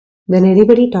When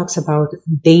anybody talks about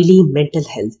daily mental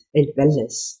health and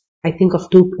wellness, I think of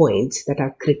 2 points that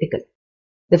are critical.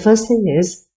 The first thing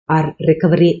is our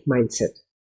recovery mindset.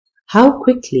 How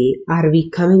quickly are we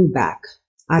coming back?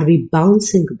 Are we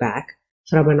bouncing back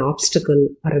from an obstacle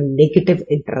or a negative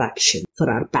interaction for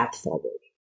our path forward?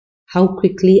 How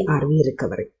quickly are we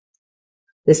recovering?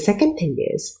 The second thing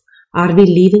is, are we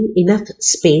leaving enough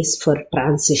space for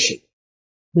transition?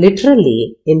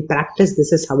 Literally, in practice,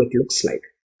 this is how it looks like.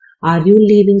 Are you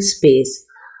leaving space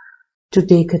to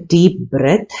take a deep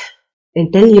breath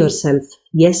and tell yourself,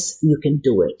 yes, you can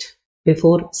do it,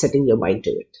 before setting your mind to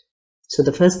it? So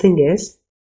the first thing is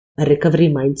a recovery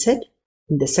mindset.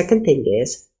 And the second thing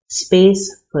is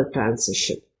space for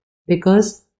transition.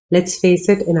 Because let's face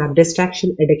it, in our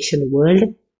distraction addiction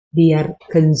world, we are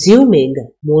consuming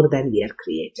more than we are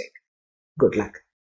creating. Good luck.